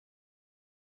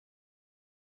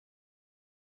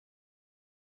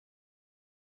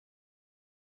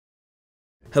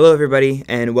Hello everybody,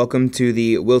 and welcome to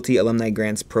the WYLTE Alumni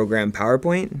Grants Program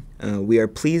PowerPoint. We are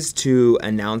pleased to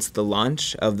announce the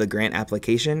launch of the grant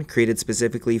application created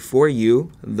specifically for you,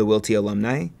 the WYLTE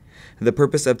alumni. The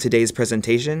purpose of today's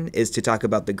presentation is to talk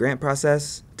about the grant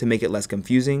process, to make it less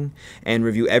confusing, and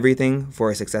review everything for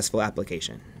a successful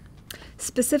application.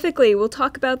 Specifically, we'll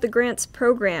talk about the grants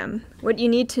program, what you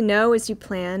need to know as you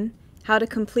plan, how to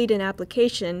complete an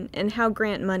application, and how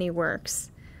grant money works.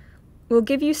 We'll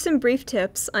give you some brief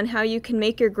tips on how you can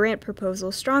make your grant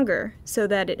proposal stronger so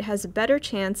that it has a better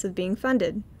chance of being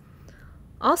funded.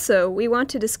 Also, we want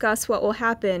to discuss what will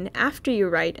happen after you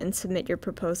write and submit your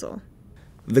proposal.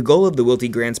 The goal of the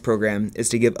WYLTE Grants Program is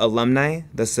to give alumni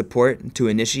the support to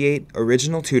initiate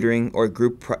original tutoring or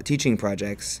group teaching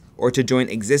projects, or to join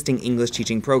existing English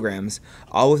teaching programs,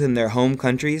 all within their home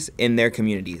countries in their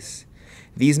communities.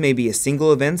 These may be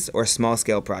single events or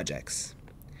small-scale projects.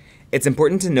 It's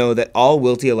important to know that all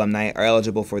WYLTE alumni are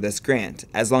eligible for this grant,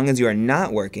 as long as you are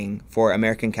not working for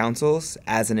American Councils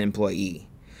as an employee.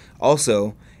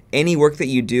 Also, any work that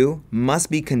you do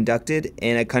must be conducted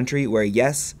in a country where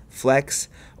YES, Flex,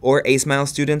 or A-Smile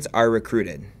students are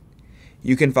recruited.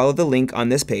 You can follow the link on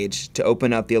this page to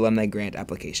open up the alumni grant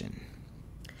application.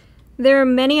 There are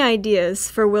many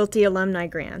ideas for WYLTE alumni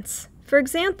grants. For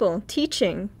example,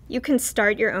 teaching. You can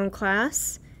start your own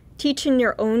class, teach in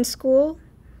your own school,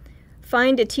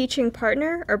 find a teaching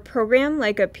partner or program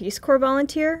like a Peace Corps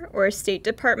volunteer or a State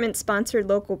Department-sponsored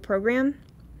local program.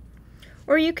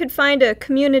 Or you could find a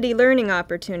community learning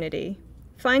opportunity.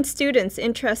 Find students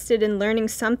interested in learning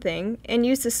something and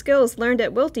use the skills learned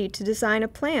at WYLTE to design a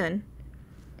plan.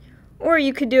 Or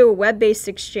you could do a web-based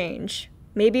exchange,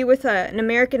 maybe with an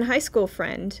American high school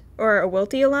friend or a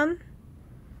WYLTE alum.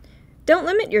 Don't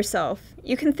limit yourself.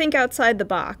 You can think outside the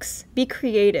box. Be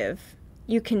creative.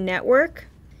 You can network,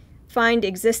 find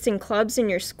existing clubs in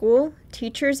your school,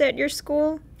 teachers at your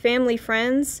school, family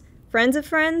friends, friends of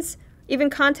friends, even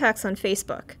contacts on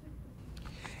Facebook.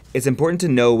 It's important to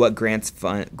know what grant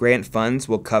funds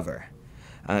will cover.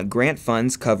 Grant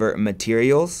funds cover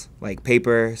materials like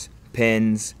papers,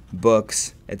 pens,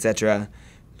 books, etc.,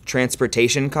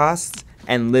 transportation costs,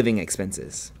 and living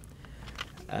expenses.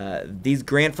 These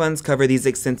grant funds cover these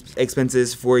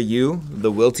expenses for you,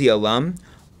 the WYLTE alum,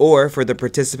 or for the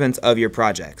participants of your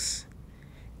projects.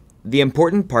 The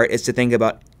important part is to think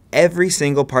about every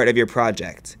single part of your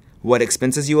project, what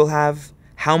expenses you will have,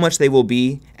 how much they will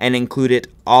be, and include it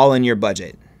all in your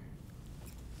budget.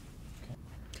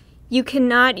 You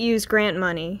cannot use grant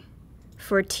money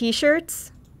for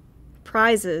t-shirts,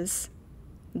 prizes,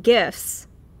 gifts,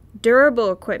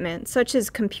 durable equipment such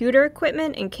as computer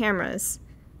equipment and cameras,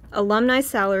 alumni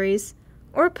salaries,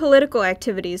 or political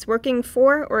activities working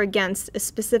for or against a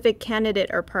specific candidate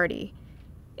or party.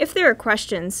 If there are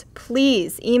questions,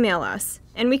 please email us,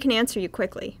 and we can answer you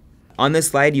quickly. On this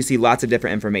slide, you see lots of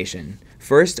different information.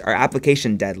 First, our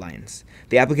application deadlines.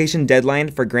 The application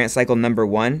deadline for grant cycle number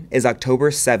 1 is October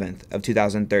 7th of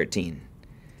 2013.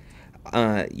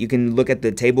 You can look at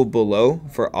the table below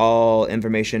for all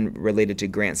information related to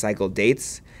grant cycle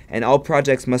dates, and all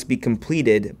projects must be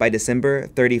completed by December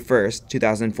 31st,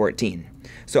 2014.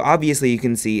 So obviously you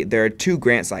can see there are 2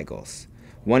 grant cycles.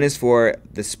 One is for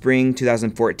the spring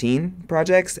 2014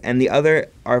 projects, and the other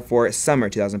are for summer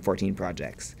 2014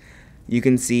 projects. You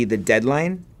can see the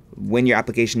deadline, when your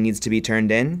application needs to be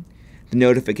turned in, the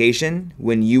notification,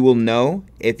 when you will know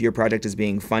if your project is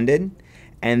being funded,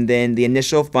 and then the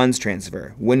initial funds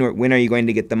transfer, when are you going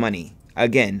to get the money.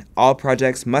 Again, all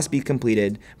projects must be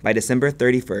completed by December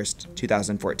 31st,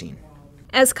 2014.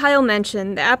 As Kyle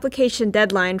mentioned, the application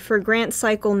deadline for grant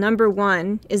cycle number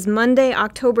 1 is Monday,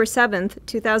 October 7th,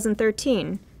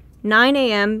 2013, 9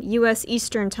 a.m. U.S.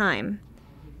 Eastern Time.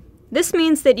 This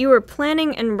means that you are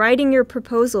planning and writing your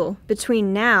proposal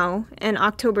between now and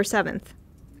October 7th.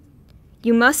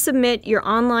 You must submit your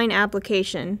online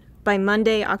application by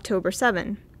Monday, October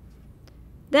 7.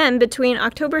 Then, between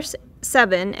October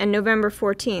 7 and November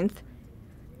 14th,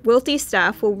 WYLTE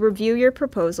staff will review your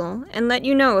proposal and let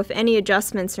you know if any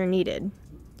adjustments are needed.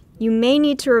 You may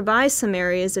need to revise some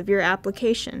areas of your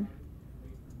application.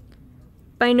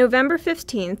 By November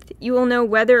 15th, you will know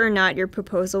whether or not your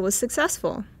proposal was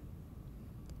successful.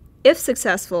 If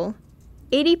successful,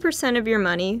 80% of your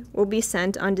money will be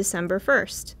sent on December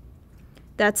 1st.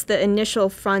 That's the initial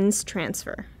funds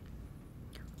transfer.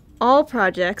 All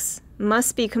projects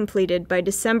must be completed by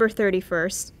December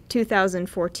 31st,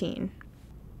 2014.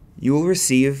 You will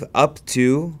receive up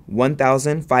to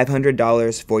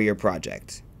 $1,500 for your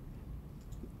project.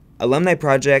 Alumni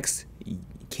projects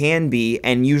can be,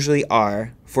 and usually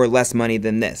are, for less money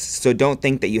than this. So don't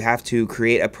think that you have to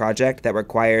create a project that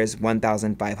requires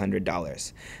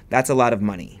 $1,500. That's a lot of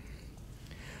money.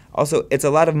 Also, it's a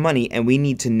lot of money, and we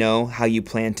need to know how you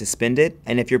plan to spend it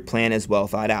and if your plan is well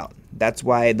thought out. That's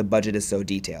why the budget is so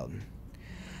detailed.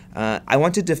 I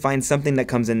want to define something that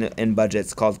comes in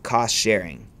budgets called cost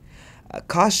sharing.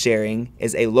 Cost sharing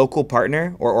is a local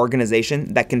partner or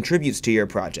organization that contributes to your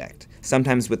project,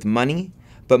 sometimes with money,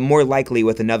 but more likely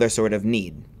with another sort of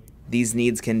need. These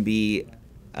needs can be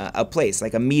a place,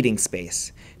 like a meeting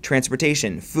space,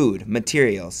 transportation, food,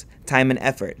 materials, time and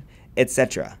effort,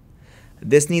 etc.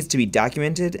 This needs to be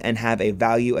documented and have a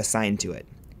value assigned to it.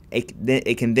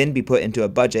 It can then be put into a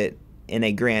budget in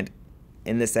a grant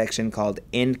in the section called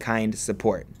in-kind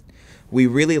support. We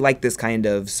really like this kind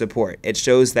of support. It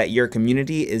shows that your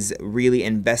community is really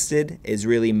invested, is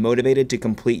really motivated to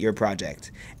complete your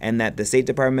project, and that the State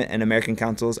Department and American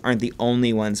councils aren't the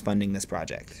only ones funding this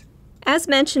project. As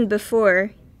mentioned before,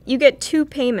 you get 2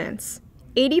 payments,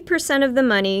 80% of the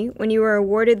money when you are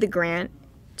awarded the grant,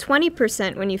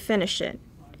 20% when you finish it.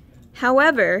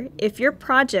 However, if your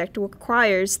project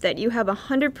requires that you have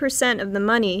 100% of the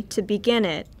money to begin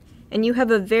it, and you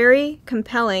have a very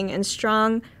compelling and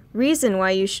strong reason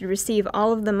why you should receive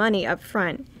all of the money up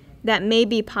front, that may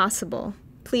be possible.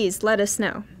 Please let us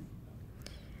know.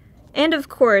 And of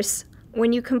course,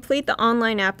 when you complete the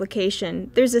online application,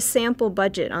 there's a sample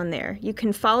budget on there. You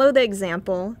can follow the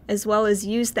example as well as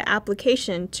use the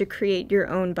application to create your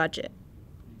own budget.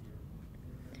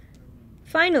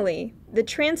 Finally, the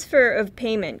transfer of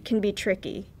payment can be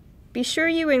tricky. Be sure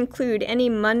you include any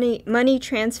money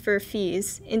transfer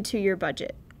fees into your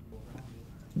budget.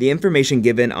 The information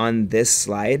given on this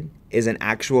slide is an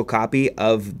actual copy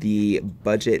of the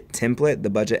budget template, the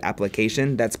budget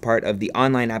application that's part of the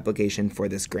online application for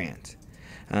this grant.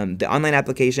 The online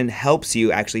application helps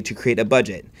you actually to create a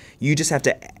budget. You just have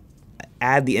to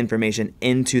add the information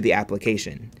into the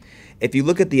application. If you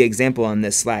look at the example on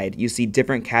this slide, you see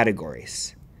different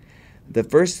categories. The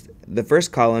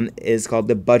first column is called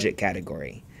the budget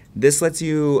category. This lets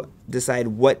you decide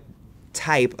what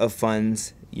type of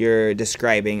funds you're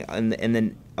describing and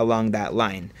then along that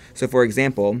line. So for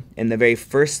example, in the very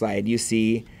first slide, you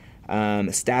see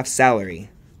staff salary.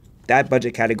 That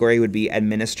budget category would be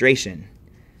administration.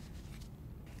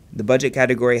 The budget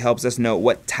category helps us know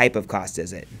what type of cost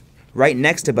is it. Right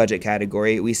next to budget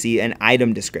category, we see an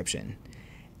item description.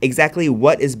 Exactly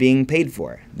what is being paid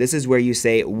for. This is where you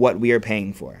say what we are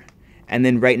paying for. And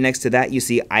then right next to that, you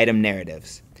see item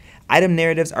narratives. Item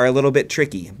narratives are a little bit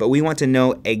tricky, but we want to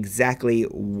know exactly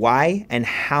why and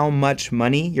how much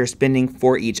money you're spending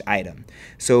for each item.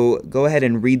 So go ahead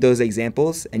and read those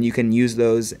examples, and you can use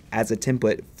those as a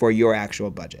template for your actual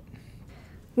budget.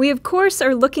 We, of course,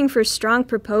 are looking for strong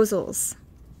proposals.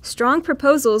 Strong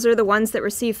proposals are the ones that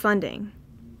receive funding.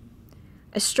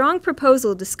 A strong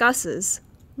proposal discusses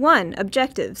 1.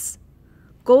 Objectives.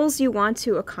 Goals you want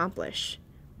to accomplish.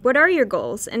 What are your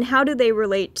goals and how do they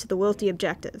relate to the WYLTE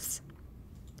objectives?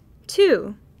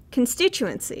 2.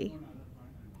 Constituency.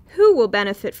 Who will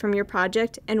benefit from your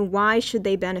project and why should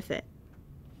they benefit?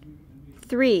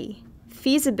 3.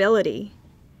 Feasibility.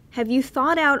 Have you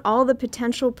thought out all the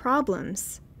potential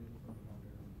problems?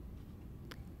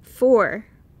 4.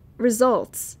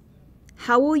 Results.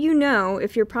 How will you know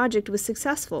if your project was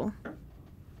successful?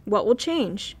 What will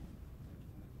change?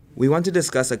 We want to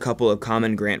discuss a couple of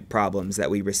common grant problems that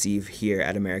we receive here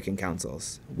at American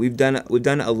Councils. We've done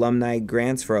alumni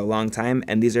grants for a long time,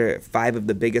 and these are 5 of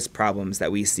the biggest problems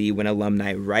that we see when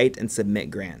alumni write and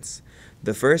submit grants.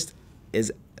 The first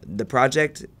is the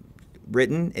project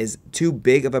written is too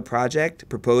big of a project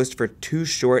proposed for too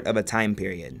short of a time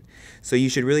period. So you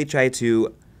should really try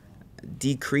to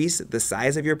decrease the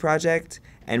size of your project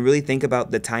and really think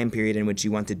about the time period in which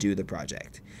you want to do the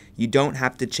project. You don't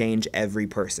have to change every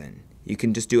person. You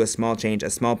can just do a small change, a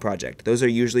small project. Those are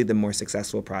usually the more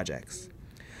successful projects.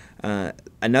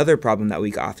 Another problem that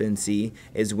we often see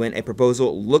is when a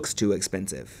proposal looks too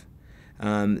expensive.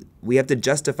 We have to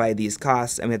justify these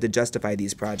costs and we have to justify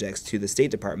these projects to the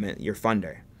State Department, your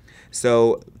funder.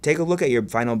 So take a look at your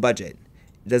final budget.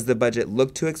 Does the budget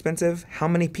look too expensive? How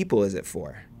many people is it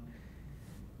for?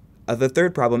 The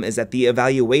third problem is that the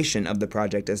evaluation of the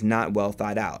project is not well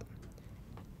thought out.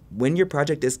 When your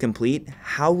project is complete,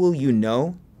 how will you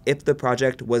know if the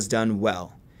project was done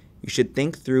well? You should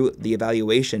think through the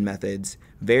evaluation methods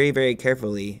very, very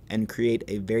carefully and create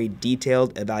a very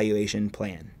detailed evaluation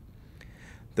plan.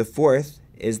 The fourth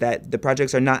is that the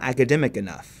projects are not academic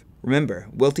enough. Remember,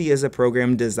 WYLTE is a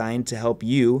program designed to help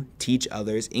you teach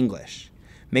others English.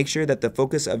 Make sure that the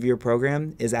focus of your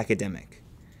program is academic.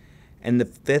 And the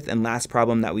fifth and last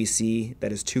problem that we see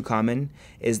that is too common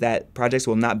is that projects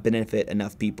will not benefit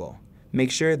enough people.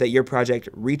 Make sure that your project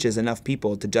reaches enough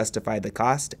people to justify the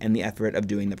cost and the effort of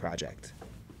doing the project.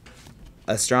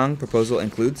 A strong proposal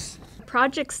includes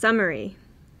project summary.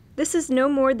 This is no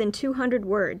more than 200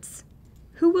 words.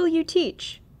 Who will you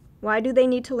teach? Why do they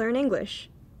need to learn English?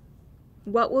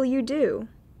 What will you do?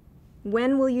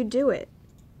 When will you do it?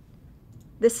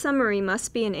 This summary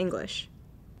must be in English.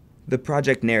 the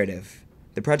project narrative.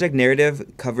 The project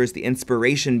narrative covers the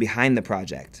inspiration behind the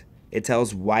project. It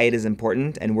tells why it is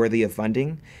important and worthy of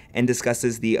funding, and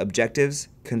discusses the objectives,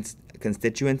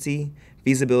 constituency,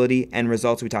 feasibility, and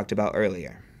results we talked about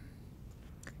earlier.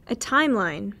 A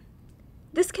timeline.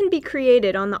 This can be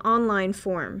created on the online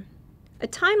form. A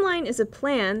timeline is a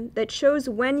plan that shows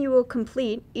when you will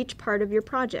complete each part of your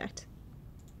project.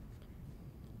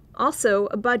 Also,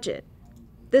 a budget.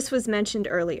 This was mentioned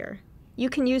earlier. You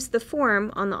can use the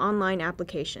form on the online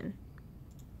application.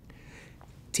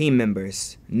 Team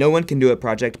members. No one can do a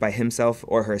project by himself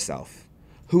or herself.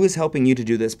 Who is helping you to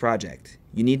do this project?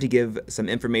 You need to give some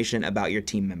information about your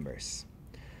team members.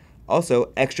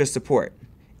 Also, extra support.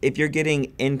 If you're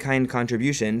getting in-kind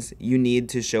contributions, you need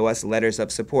to show us letters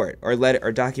of support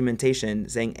or documentation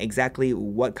saying exactly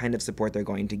what kind of support they're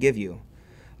going to give you.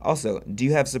 Also, do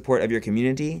you have support of your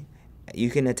community? You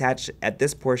can attach at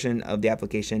this portion of the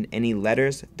application any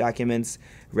letters, documents,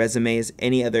 resumes,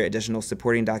 any other additional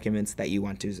supporting documents that you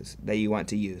want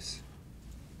to use.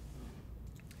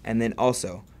 And then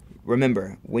also,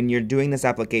 remember, when you're doing this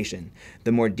application,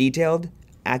 the more detailed,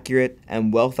 accurate,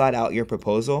 and well thought out your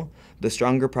proposal, the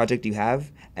stronger project you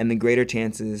have, and the greater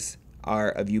chances are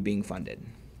of you being funded.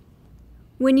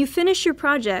 When you finish your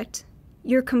project,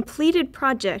 your completed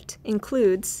project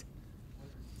includes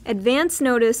advance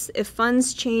notice if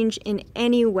funds change in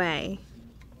any way,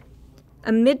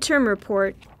 a midterm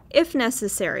report if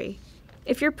necessary.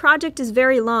 If your project is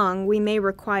very long, we may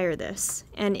require this,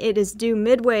 and it is due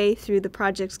midway through the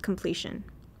project's completion.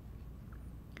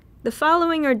 The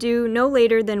following are due no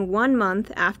later than 1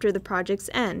 month after the project's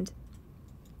end.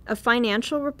 A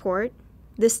financial report.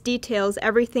 This details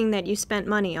everything that you spent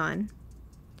money on.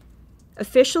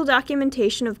 Official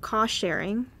documentation of cost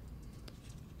sharing.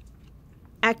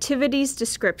 Activities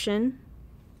description.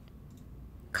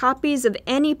 Copies of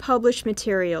any published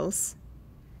materials.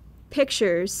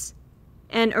 Pictures.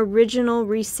 And original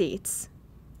receipts.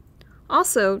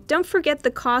 Also, don't forget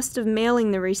the cost of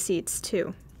mailing the receipts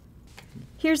too.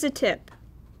 Here's a tip.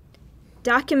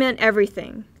 Document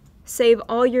everything. Save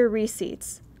all your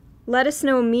receipts. Let us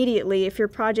know immediately if your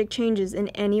project changes in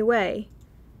any way.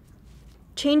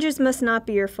 Changes must not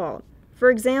be your fault. For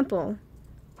example,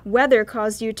 weather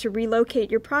caused you to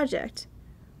relocate your project,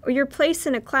 or your place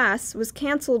in a class was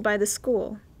canceled by the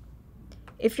school.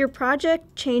 If your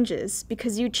project changes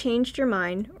because you changed your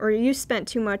mind or you spent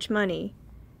too much money,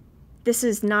 this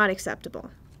is not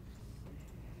acceptable.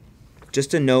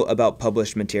 Just a note about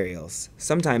published materials.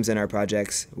 Sometimes in our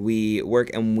projects, we work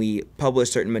and we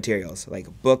publish certain materials like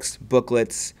books,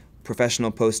 booklets, professional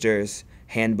posters,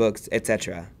 handbooks,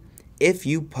 etc. If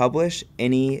you publish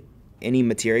any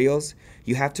materials,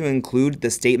 you have to include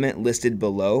the statement listed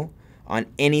below on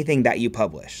anything that you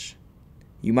publish.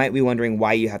 You might be wondering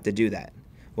why you have to do that.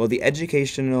 Well,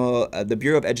 the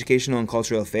Bureau of Educational and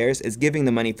Cultural Affairs is giving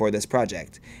the money for this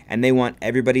project, and they want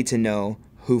everybody to know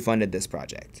who funded this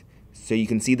project. So you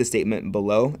can see the statement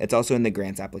below. It's also in the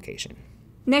grants application.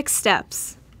 Next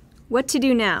steps. What to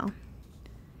do now?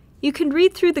 You can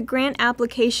read through the grant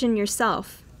application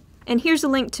yourself, and here's a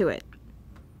link to it.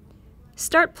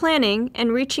 Start planning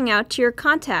and reaching out to your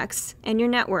contacts and your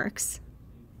networks.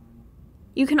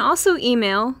 You can also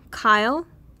email Kyle,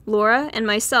 Laura, and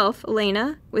myself,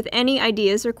 Elena, with any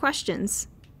ideas or questions.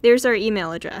 There's our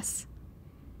email address.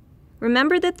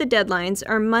 Remember that the deadlines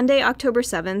are Monday, October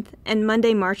 7th and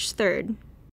Monday, March 3rd.